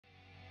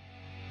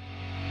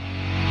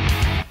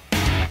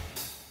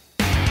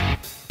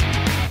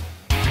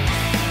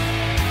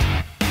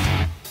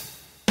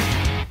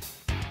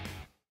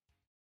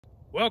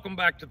Welcome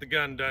back to the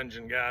Gun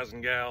Dungeon, guys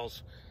and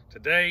gals.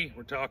 Today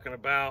we're talking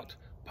about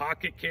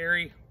pocket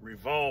carry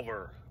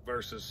revolver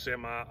versus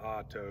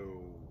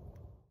semi-auto.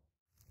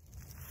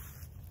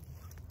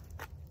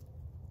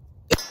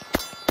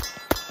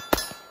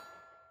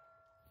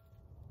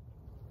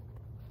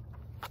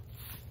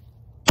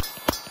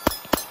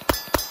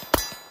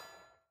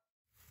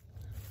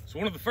 So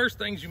one of the first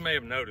things you may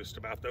have noticed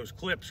about those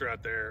clips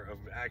right there of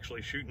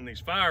actually shooting these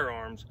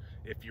firearms,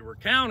 if you were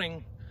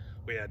counting,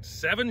 we had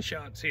 7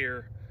 shots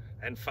here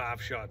and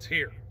 5 shots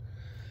here.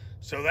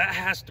 So that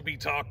has to be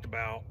talked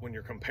about when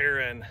you're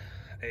comparing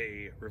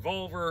a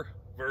revolver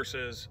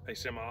versus a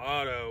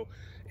semi-auto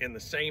in the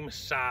same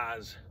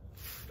size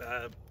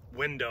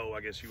window,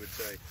 I guess you would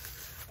say.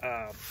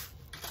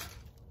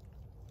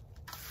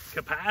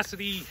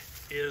 Capacity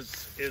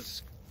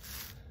is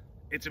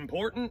it's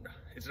important.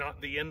 It's not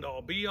the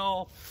end-all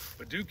be-all,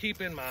 but do keep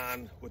in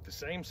mind with the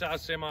same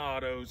size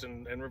semi-autos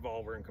and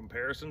revolver in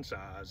comparison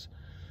size,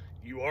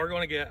 you are going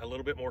to get a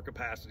little bit more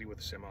capacity with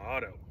a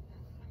semi-auto.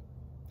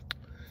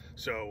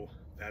 So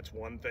that's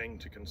one thing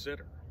to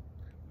consider.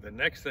 The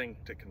next thing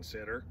to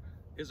consider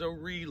is a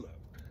reload.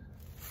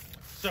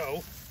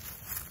 So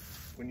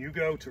when you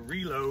go to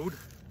reload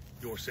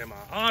your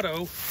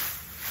semi-auto,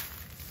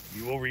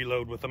 you will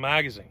reload with a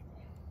magazine.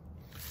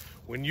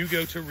 When you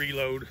go to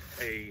reload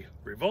a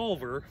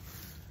revolver,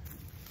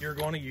 you're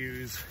going to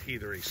use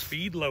either a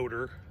speed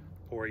loader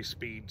or a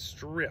speed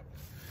strip.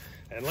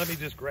 And let me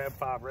just grab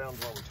 5 rounds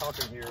while we're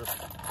talking here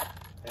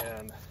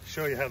and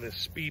show you how this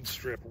speed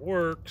strip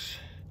works.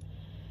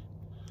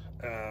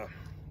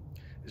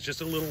 It's just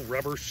a little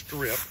rubber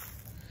strip,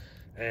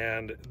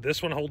 and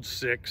this one holds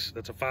 6.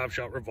 That's a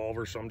 5-shot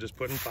revolver, so I'm just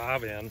putting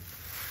 5 in.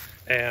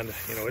 And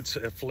you know, it's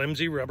a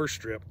flimsy rubber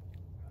strip,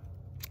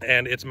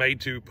 and it's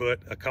made to put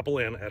a couple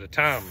in at a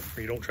time.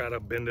 You don't try to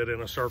bend it in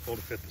a circle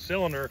to fit the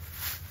cylinder,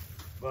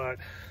 but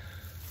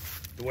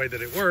the way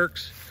that it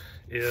works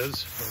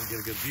is, let me get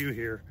a good view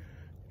here,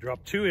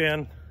 drop 2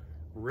 in,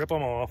 rip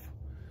them off,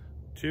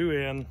 2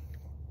 in,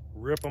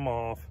 rip them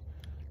off,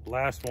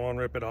 last one,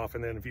 rip it off,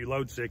 and then if you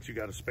load 6, you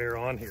got a spare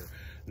on here.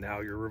 Now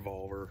your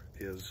revolver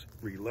is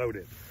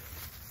reloaded.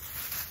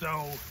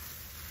 So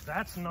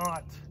that's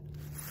not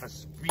a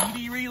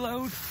speedy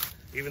reload,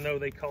 even though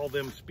they call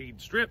them speed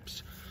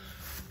strips,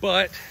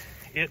 but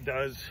it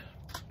does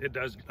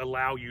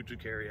allow you to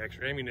carry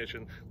extra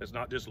ammunition that's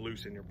not just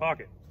loose in your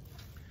pocket.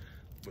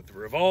 With the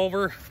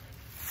revolver,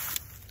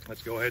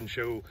 let's go ahead and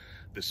show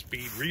the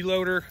speed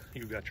reloader.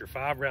 You've got your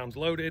 5 rounds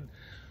loaded.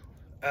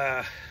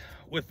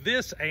 With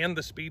this and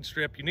the speed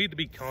strip, you need to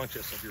be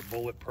conscious of your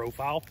bullet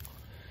profile.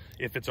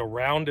 If it's a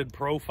rounded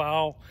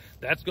profile,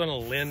 that's going to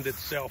lend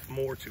itself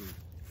more to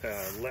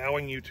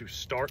allowing you to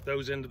start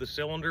those into the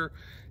cylinder.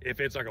 If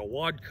it's like a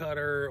wad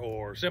cutter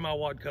or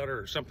semi-wad cutter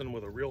or something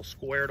with a real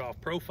squared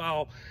off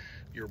profile,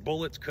 your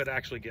bullets could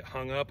actually get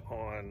hung up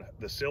on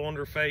the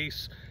cylinder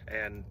face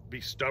and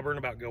be stubborn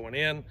about going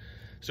in.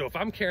 So if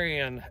I'm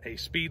carrying a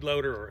speed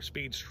loader or a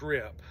speed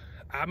strip,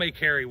 I may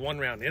carry 1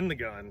 round in the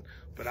gun,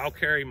 but I'll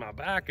carry my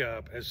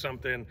backup as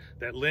something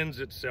that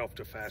lends itself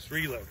to fast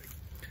reloading.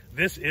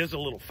 This is a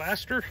little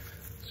faster,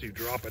 so you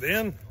drop it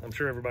in. I'm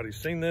sure everybody's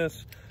seen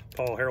this.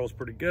 Paul Harrell's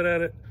pretty good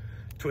at it.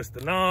 Twist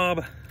the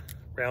knob,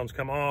 rounds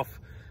come off,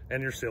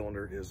 and your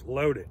cylinder is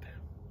loaded,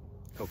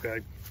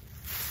 okay?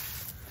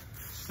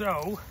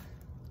 So,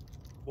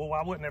 well,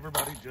 why wouldn't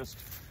everybody just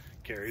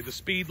carry the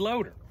speed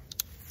loader?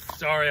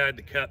 Sorry I had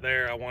to cut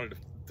there. I wanted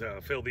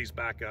to fill these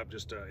back up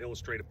just to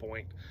illustrate a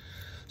point.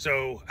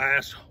 So I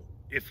asked,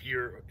 if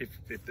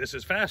this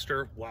is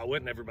faster, why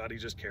wouldn't everybody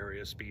just carry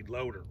a speed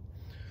loader?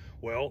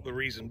 Well, the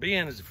reason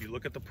being is if you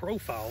look at the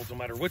profiles, no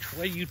matter which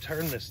way you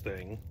turn this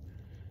thing,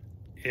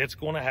 it's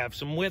going to have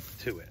some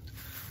width to it.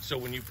 So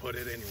when you put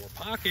it in your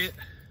pocket,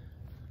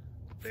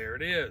 there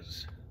it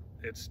is.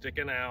 It's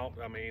sticking out.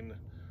 I mean,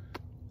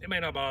 it may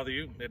not bother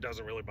you. It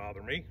doesn't really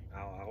bother me.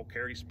 I'll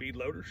carry speed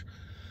loaders,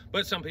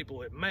 but some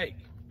people it may.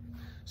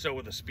 So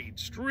with a speed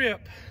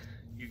strip,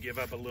 you give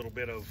up a little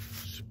bit of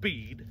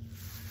speed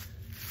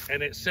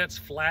and it sets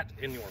flat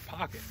in your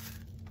pocket.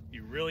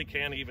 You really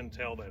can't even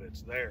tell that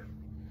it's there.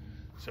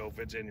 So if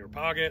it's in your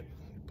pocket,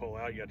 you pull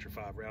out, you got your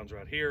 5 rounds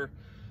right here.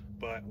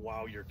 But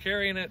while you're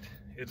carrying it,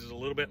 it is a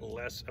little bit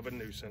less of a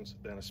nuisance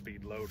than a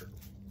speed loader.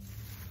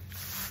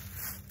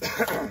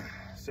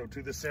 So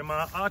to the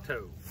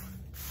semi-auto.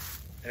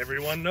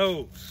 Everyone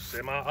knows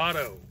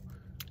semi-auto.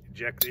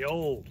 Eject the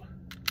old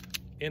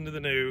into the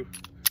new,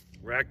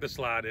 rack the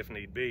slide if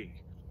need be.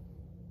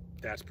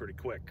 That's pretty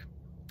quick.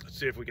 Let's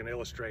see if we can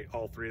illustrate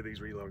all 3 of these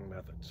reloading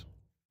methods.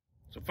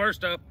 So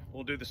first up,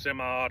 we'll do the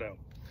semi-auto.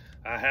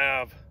 I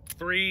have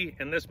 3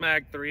 in this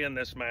mag, 3 in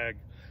this mag.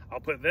 I'll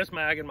put this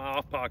mag in my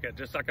off pocket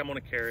just like I'm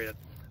going to carry it.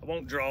 I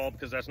won't draw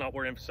because that's not what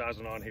we're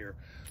emphasizing on here.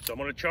 So I'm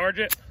going to charge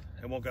it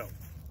and we'll go.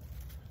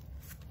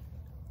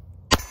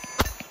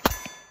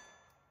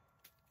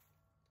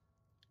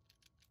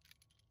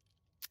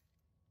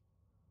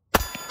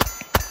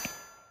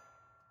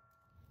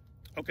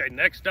 Okay,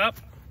 next up,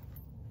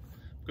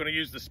 I'm going to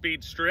use the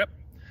speed strip.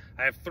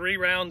 I have 3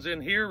 rounds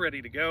in here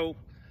ready to go.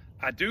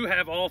 I do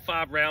have all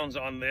 5 rounds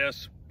on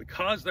this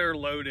because they're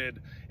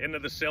loaded into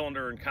the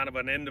cylinder in kind of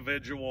an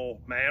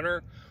individual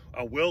manner.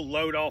 I will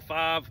load all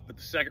 5, but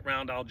the second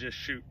round I'll just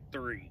shoot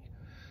 3.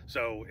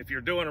 So if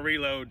you're doing a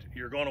reload,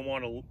 you're going to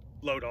want to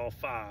load all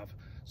 5.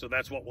 So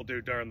that's what we'll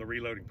do during the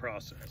reloading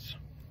process.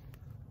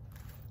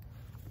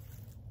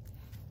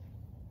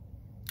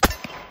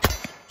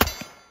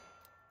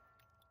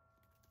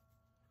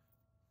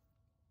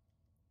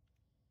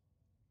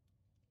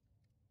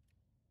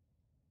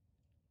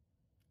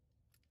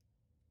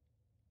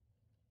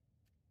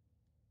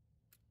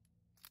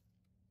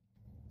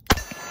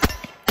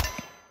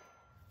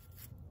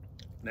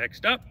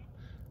 Next up,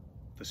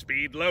 the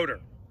speed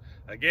loader.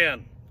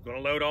 Again, I'm going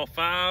to load all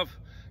 5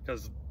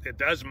 because it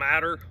does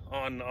matter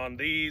on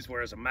these,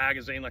 whereas a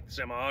magazine like the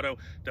semi-auto,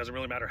 doesn't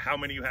really matter how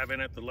many you have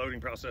in it. The loading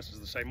process is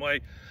the same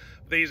way.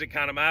 These, it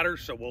kind of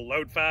matters, so we'll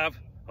load 5.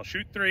 I'll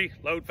shoot 3,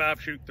 load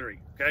 5, shoot 3,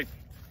 okay?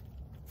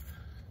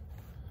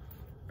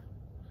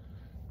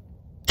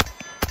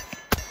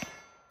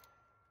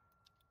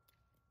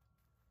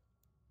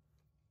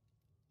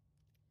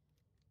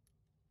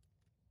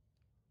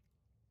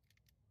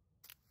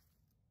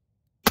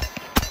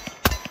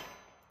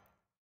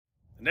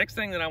 The next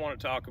thing that I want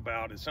to talk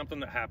about is something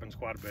that happens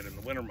quite a bit in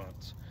the winter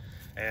months.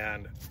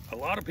 And a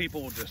lot of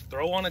people will just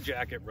throw on a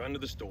jacket, run to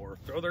the store,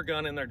 throw their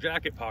gun in their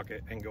jacket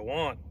pocket and go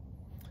on.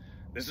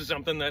 This is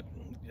something that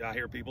I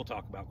hear people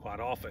talk about quite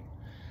often.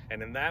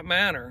 And in that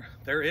manner,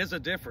 there is a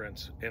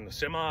difference in the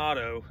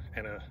semi-auto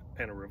and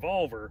a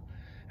revolver.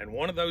 And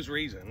one of those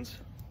reasons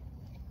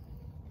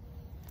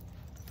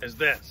is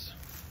this.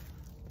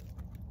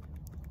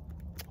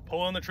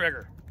 Pulling the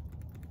trigger,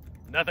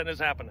 nothing is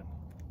happening.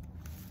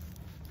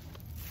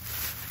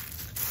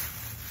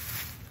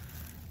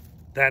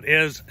 That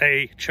is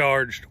a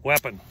charged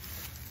weapon.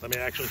 Let me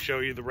actually show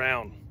you the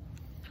round.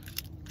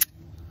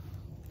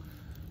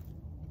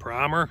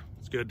 Primer,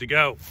 it's good to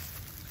go.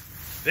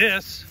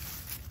 This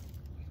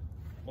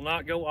will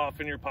not go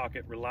off in your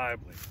pocket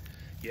reliably.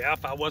 Yeah,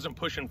 if I wasn't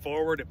pushing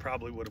forward, it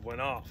probably would have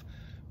went off.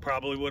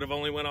 Probably would have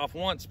only went off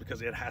once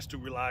because it has to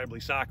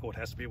reliably cycle. It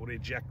has to be able to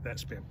eject that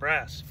spent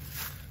brass.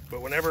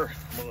 But whenever,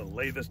 I'm gonna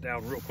lay this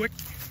down real quick.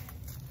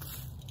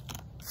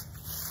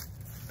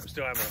 I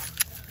still have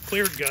a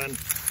cleared gun.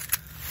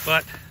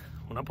 But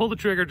when I pull the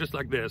trigger just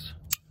like this,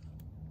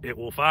 it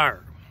will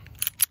fire.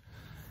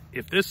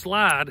 If this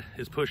slide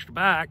is pushed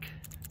back,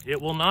 it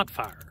will not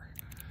fire.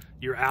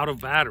 You're out of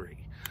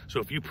battery.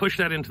 So if you push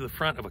that into the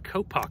front of a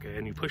coat pocket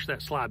and you push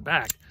that slide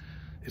back,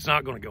 it's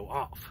not going to go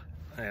off.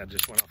 I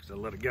just went off because I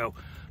let it go.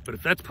 But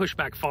if that's pushed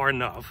back far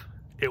enough,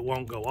 it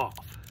won't go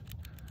off.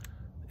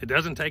 It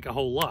doesn't take a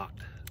whole lot.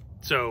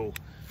 So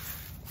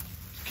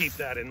keep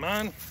that in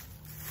mind.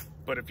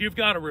 But if you've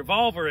got a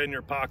revolver in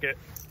your pocket,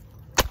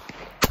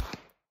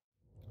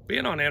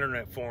 being on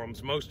internet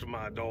forums most of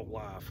my adult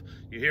life,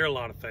 you hear a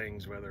lot of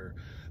things, whether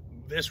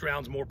this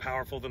round's more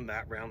powerful than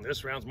that round,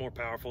 this round's more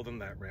powerful than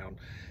that round.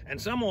 And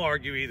some will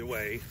argue either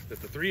way that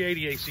the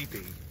 380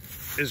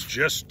 ACP is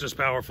just as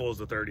powerful as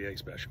the 38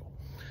 Special.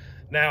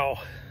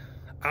 Now,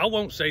 I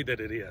won't say that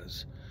it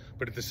is,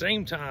 but at the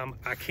same time,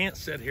 I can't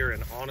sit here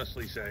and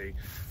honestly say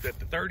that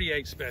the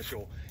 38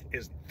 Special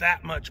is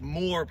that much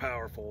more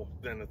powerful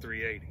than the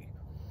 380.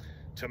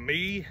 To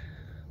me,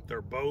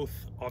 they're both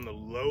on the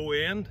low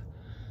end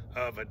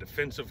of a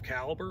defensive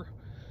caliber.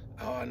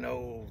 Oh, I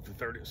know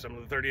some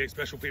of the 38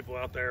 Special people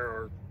out there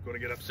are going to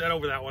get upset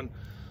over that one,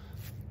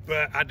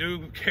 but I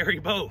do carry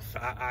both.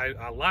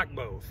 I like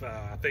both.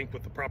 I think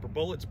with the proper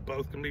bullets,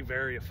 both can be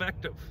very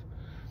effective.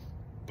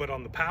 But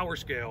on the power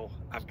scale,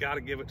 I've got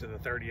to give it to the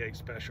 38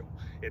 Special.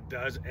 It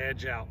does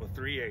edge out the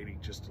 380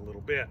 just a little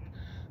bit.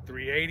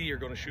 380, you're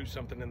going to shoot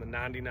something in the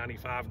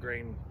 90-95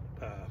 grain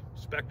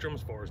spectrum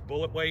as far as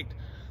bullet weight.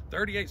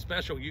 38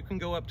 Special, you can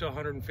go up to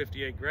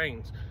 158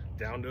 grains,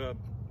 down to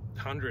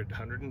 100,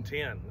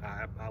 110.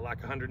 I like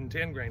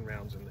 110 grain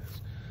rounds in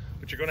this.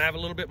 But you're going to have a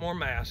little bit more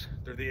mass.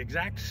 They're the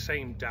exact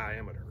same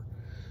diameter.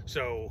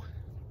 So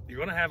you're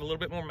going to have a little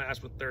bit more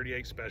mass with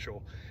 38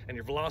 Special, and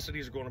your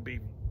velocities are going to be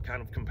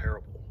kind of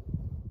comparable.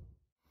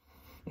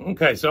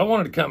 Okay, so I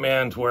wanted to come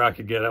in to where I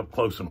could get up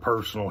close and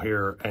personal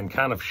here and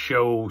kind of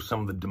show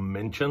some of the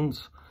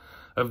dimensions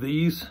of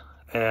these.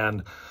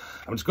 And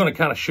I'm just going to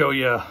kind of show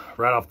you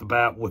right off the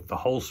bat with the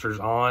holsters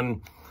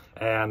on.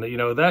 And, you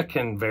know, that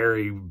can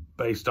vary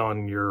based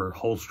on your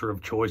holster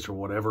of choice or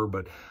whatever,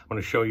 but I'm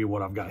going to show you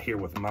what I've got here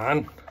with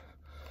mine.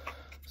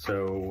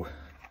 So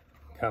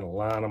kind of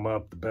line them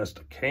up the best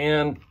I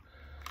can.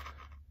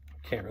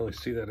 Can't really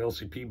see that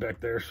LCP back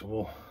there, so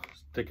we'll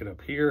stick it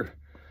up here.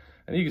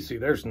 And you can see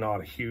there's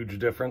not a huge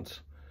difference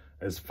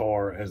as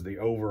far as the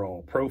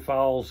overall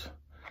profiles.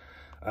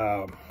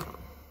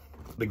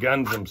 The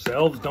guns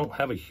themselves don't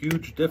have a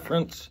huge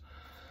difference.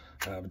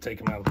 Take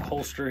them out of the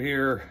holster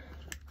here.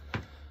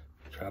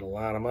 Try to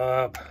line them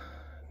up.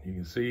 You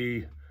can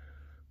see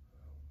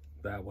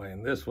that way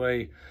and this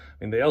way. I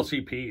mean, the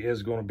LCP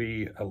is going to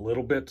be a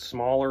little bit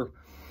smaller,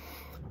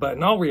 but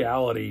in all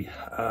reality,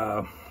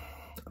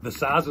 the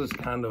sizes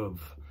kind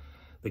of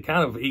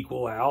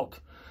equal out.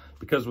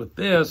 because with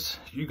this,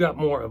 you got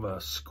more of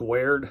a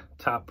squared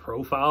type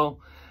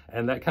profile,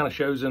 and that kind of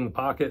shows in the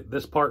pocket.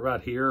 This part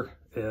right here,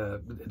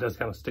 it does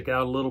kind of stick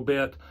out a little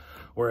bit,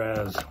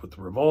 whereas with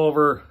the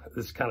revolver,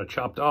 this is kind of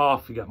chopped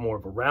off. You got more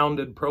of a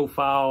rounded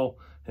profile,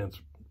 hence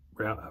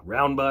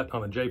round butt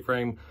on a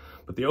J-frame,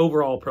 but the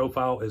overall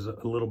profile is a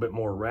little bit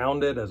more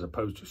rounded as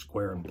opposed to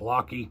square and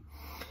blocky.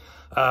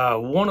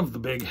 One of the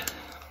big,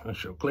 I'll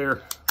show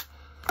clear.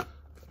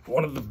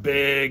 One of the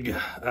big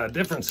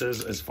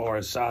differences as far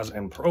as size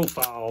and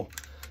profile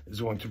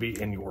is going to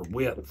be in your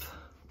width.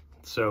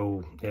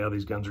 So yeah,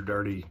 these guns are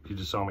dirty. You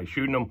just saw me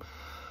shooting them.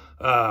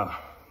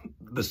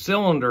 The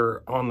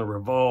cylinder on the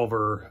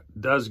revolver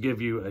does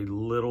give you a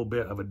little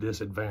bit of a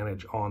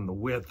disadvantage on the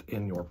width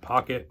in your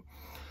pocket.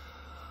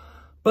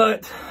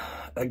 But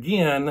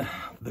again,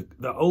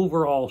 the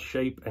overall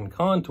shape and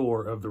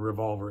contour of the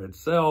revolver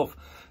itself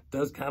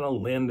does kind of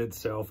lend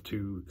itself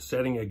to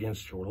setting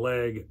against your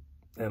leg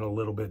in a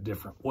little bit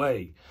different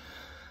way.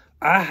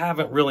 I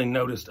haven't really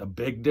noticed a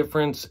big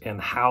difference in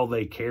how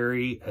they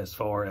carry as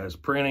far as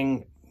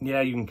printing.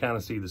 Yeah, you can kind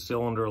of see the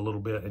cylinder a little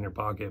bit in your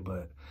pocket,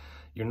 but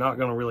you're not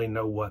going to really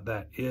know what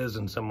that is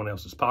in someone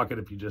else's pocket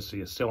if you just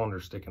see a cylinder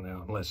sticking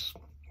out, unless,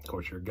 of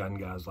course, you're gun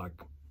guys like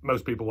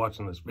most people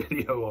watching this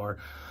video are.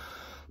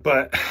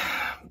 But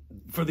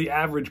for the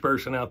average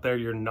person out there,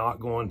 you're not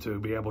going to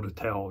be able to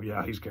tell,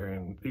 yeah, he's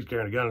carrying a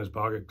gun in his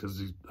pocket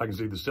because I can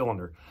see the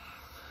cylinder.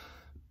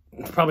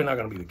 It's probably not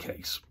going to be the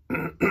case.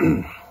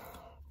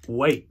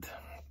 Weight.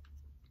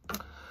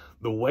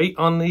 The weight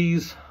on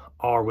these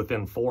are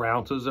within 4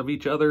 ounces of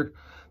each other.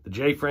 The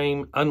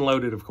J-frame,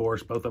 unloaded, of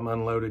course, both of them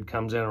unloaded,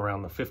 comes in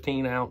around the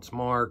 15-ounce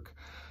mark.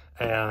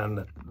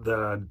 And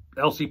the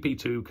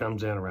LCP2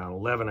 comes in around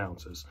 11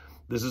 ounces.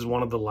 This is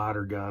one of the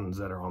lighter guns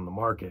that are on the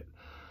market.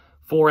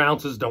 4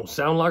 ounces don't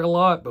sound like a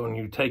lot, but when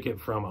you take it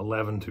from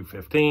 11 to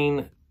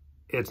 15,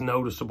 it's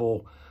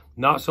noticeable.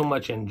 Not so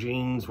much in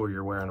jeans where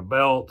you're wearing a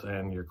belt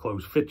and your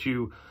clothes fit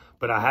you,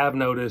 but I have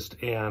noticed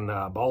in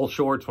ball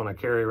shorts when I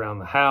carry around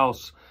the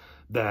house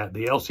that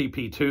the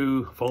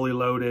LCP2 fully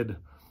loaded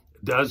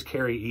does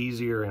carry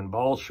easier in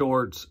ball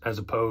shorts as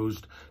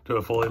opposed to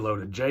a fully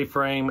loaded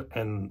J-frame.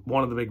 And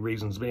one of the big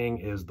reasons being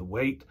is the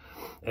weight.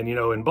 And you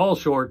know, in ball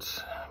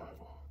shorts,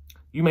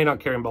 you may not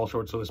carry in ball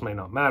shorts, so this may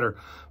not matter,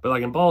 but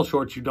like in ball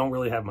shorts, you don't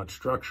really have much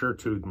structure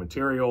to the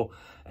material,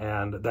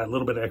 and that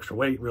little bit of extra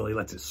weight really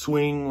lets it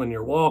swing when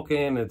you're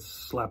walking. It's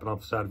slapping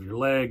off the side of your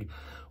leg,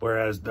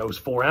 whereas those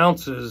 4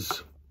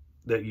 ounces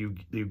that you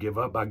give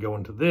up by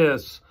going to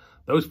this,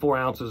 those 4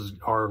 ounces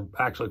are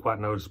actually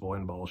quite noticeable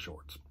in ball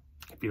shorts.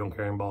 If you don't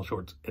carry in ball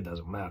shorts, it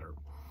doesn't matter.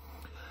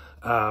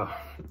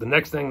 The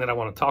next thing that I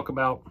want to talk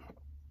about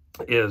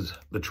is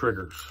the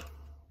triggers.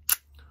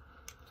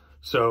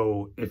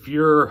 So if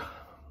you're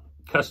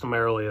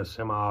customarily a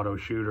semi-auto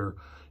shooter,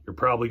 you're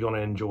probably going to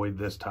enjoy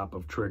this type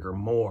of trigger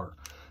more.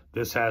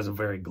 This has a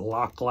very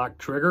Glock-like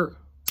trigger.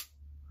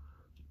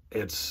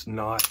 It's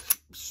not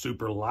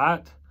super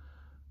light.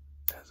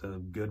 It has a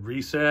good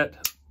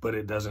reset, but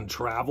it doesn't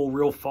travel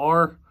real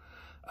far.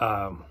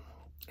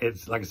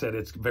 It's, like I said,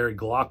 it's very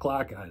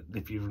Glock-like.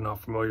 If you're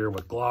not familiar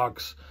with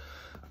Glocks,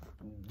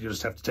 you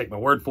just have to take my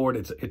word for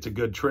it. It's a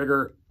good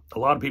trigger. A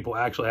lot of people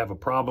actually have a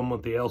problem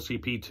with the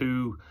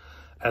LCP2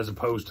 as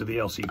opposed to the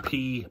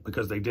LCP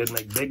because they did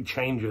make big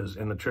changes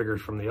in the triggers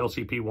from the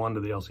LCP1 to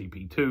the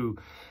LCP2.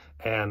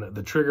 And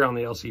the trigger on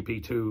the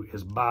LCP2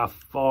 is by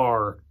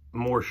far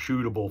more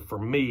shootable for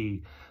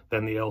me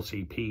than the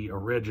LCP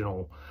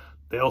original.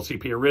 The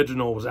LCP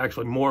original was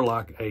actually more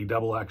like a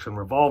double action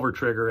revolver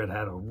trigger. It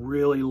had a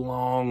really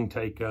long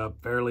take up,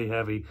 fairly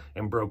heavy,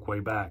 and broke way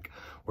back,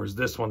 whereas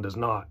this one does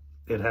not.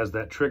 It has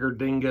that trigger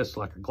dingus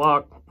like a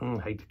Glock. I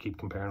hate to keep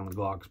comparing them to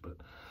Glocks, but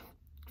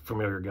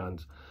familiar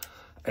guns.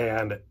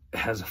 And it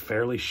has a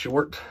fairly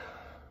short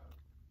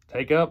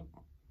take up,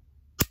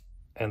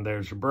 and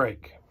there's your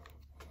break.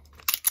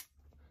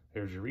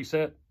 There's your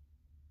reset.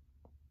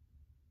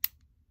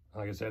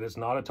 Like I said, it's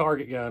not a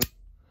target gun,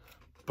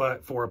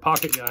 but for a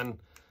pocket gun,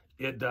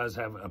 it does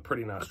have a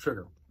pretty nice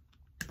trigger.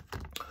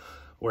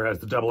 Whereas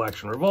the double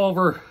action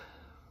revolver,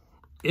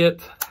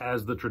 it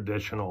has the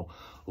traditional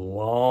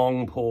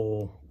long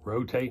pull,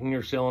 rotating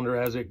your cylinder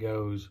as it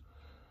goes,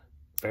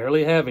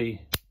 fairly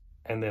heavy,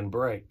 and then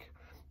break.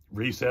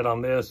 Reset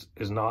on this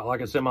is not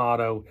like a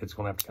semi-auto. It's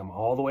going to have to come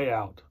all the way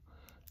out,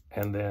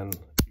 and then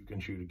you can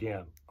shoot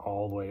again.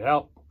 All the way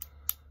out,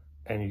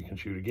 and you can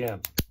shoot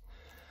again.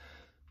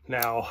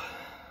 Now,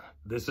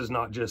 this is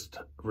not just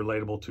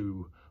relatable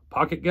to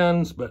pocket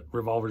guns, but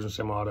revolvers and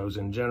semi-autos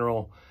in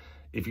general.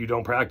 If you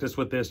don't practice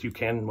with this, you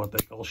can what they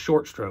call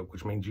short stroke,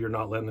 which means you're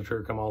not letting the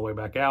trigger come all the way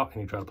back out,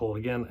 and you try to pull it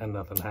again, and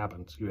nothing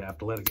happens. You have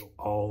to let it go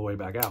all the way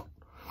back out.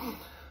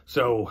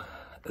 So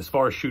as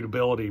far as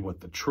shootability with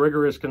the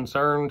trigger is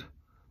concerned,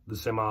 the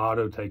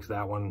semi-auto takes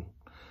that one.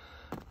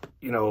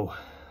 You know,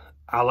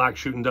 I like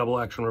shooting double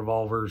action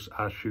revolvers.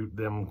 I shoot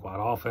them quite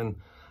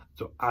often,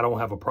 so I don't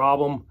have a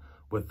problem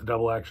with the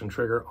double action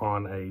trigger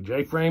on a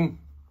J-frame,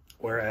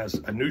 whereas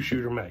a new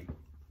shooter may.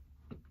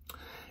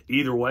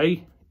 Either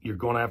way, you're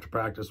going to have to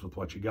practice with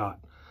what you got.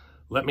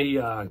 Let me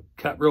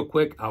cut real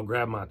quick. I'll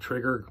grab my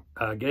trigger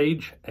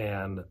gauge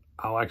and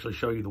I'll actually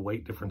show you the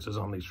weight differences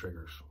on these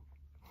triggers.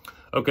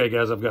 Okay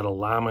guys, I've got a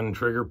Lyman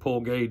trigger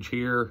pull gauge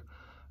here.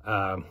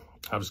 I'll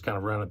just kind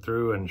of run it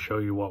through and show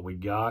you what we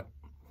got.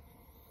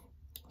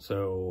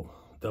 So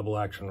double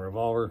action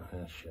revolver,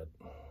 shit.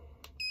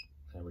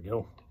 There we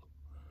go.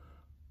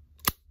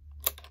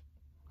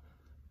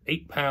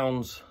 8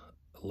 pounds,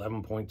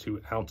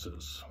 11.2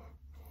 ounces.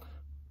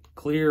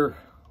 Clear,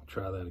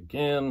 try that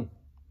again.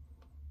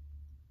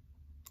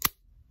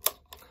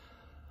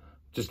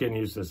 Just getting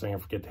used to this thing. I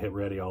forget to hit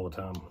ready all the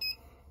time.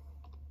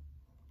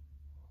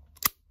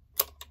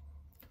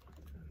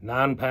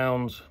 9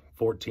 pounds,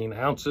 14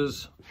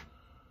 ounces.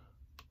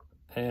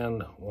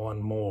 And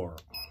one more.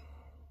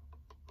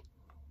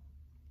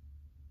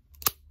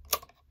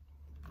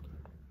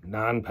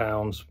 9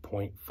 pounds,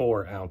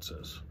 0.4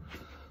 ounces.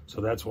 So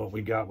that's what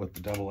we got with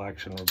the double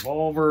action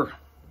revolver.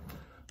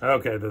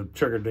 Okay, the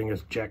trigger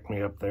dingus jacked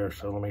me up there,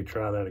 so let me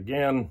try that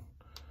again.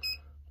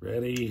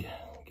 Ready,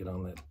 get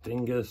on that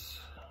dingus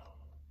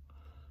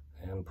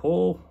and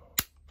pull.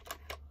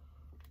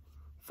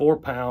 4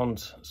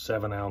 pounds,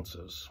 7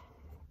 ounces.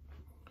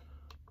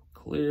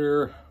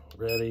 Clear,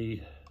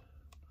 ready,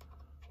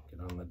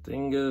 get on the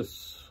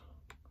dingus.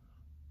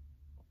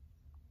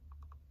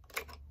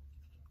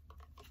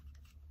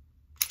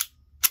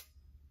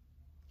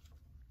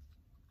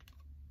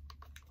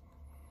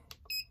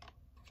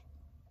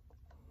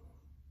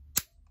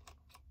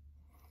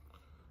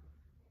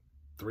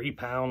 £3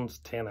 pounds,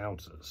 10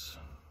 ounces.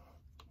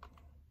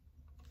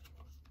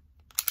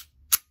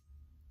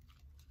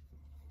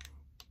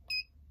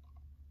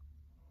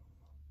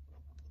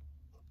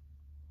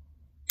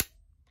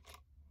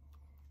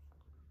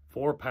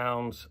 £4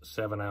 pounds,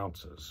 7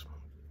 ounces.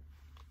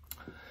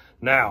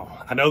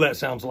 Now, I know that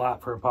sounds a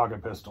lot for a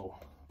pocket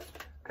pistol.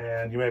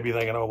 And you may be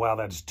thinking, oh wow,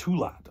 that's too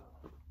light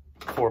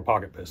for a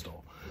pocket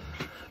pistol.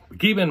 But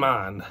keep in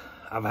mind,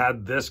 I've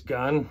had this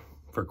gun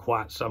for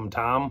quite some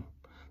time.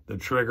 The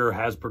trigger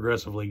has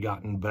progressively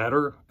gotten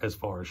better as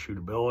far as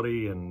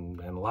shootability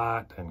and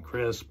light and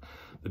crisp.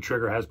 The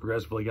trigger has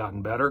progressively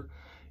gotten better.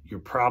 You're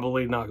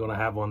probably not going to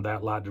have one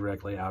that light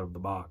directly out of the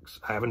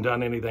box. I haven't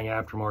done anything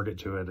aftermarket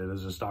to it. It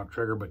is a stock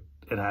trigger, but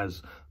it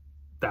has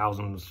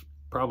thousands,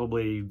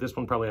 probably, this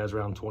one probably has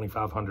around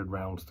 2,500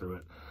 rounds through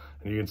it.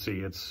 And you can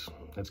see it's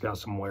got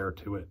some wear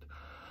to it.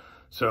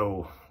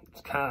 So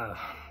it's kind of,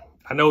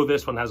 I know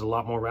this one has a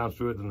lot more rounds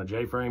through it than the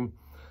J-frame.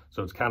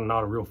 So it's kind of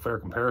not a real fair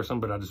comparison,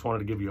 but I just wanted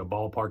to give you a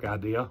ballpark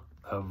idea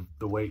of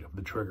the weight of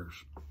the triggers.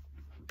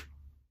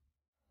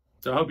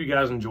 So I hope you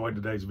guys enjoyed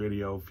today's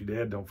video. If you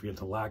did, don't forget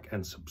to like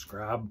and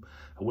subscribe.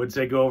 I would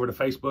say go over to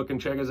Facebook and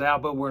check us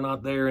out, but we're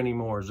not there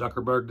anymore.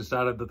 Zuckerberg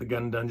decided that the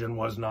gun dungeon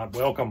was not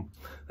welcome.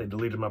 They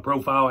deleted my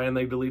profile and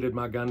they deleted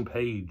my gun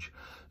page.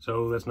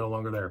 So that's no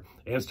longer there.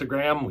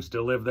 Instagram, we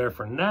still live there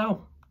for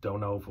now. Don't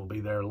know if we'll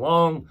be there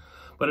long,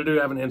 but I do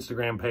have an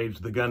Instagram page,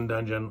 The Gun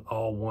Dungeon,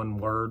 all one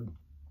word.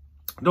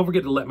 Don't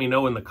forget to let me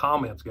know in the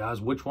comments,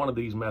 guys, which one of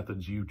these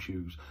methods you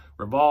choose.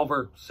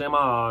 Revolver,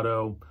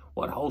 semi-auto,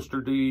 what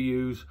holster do you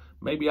use?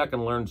 Maybe I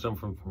can learn some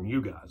from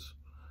you guys.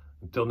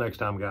 Until next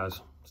time, guys,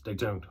 stay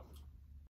tuned.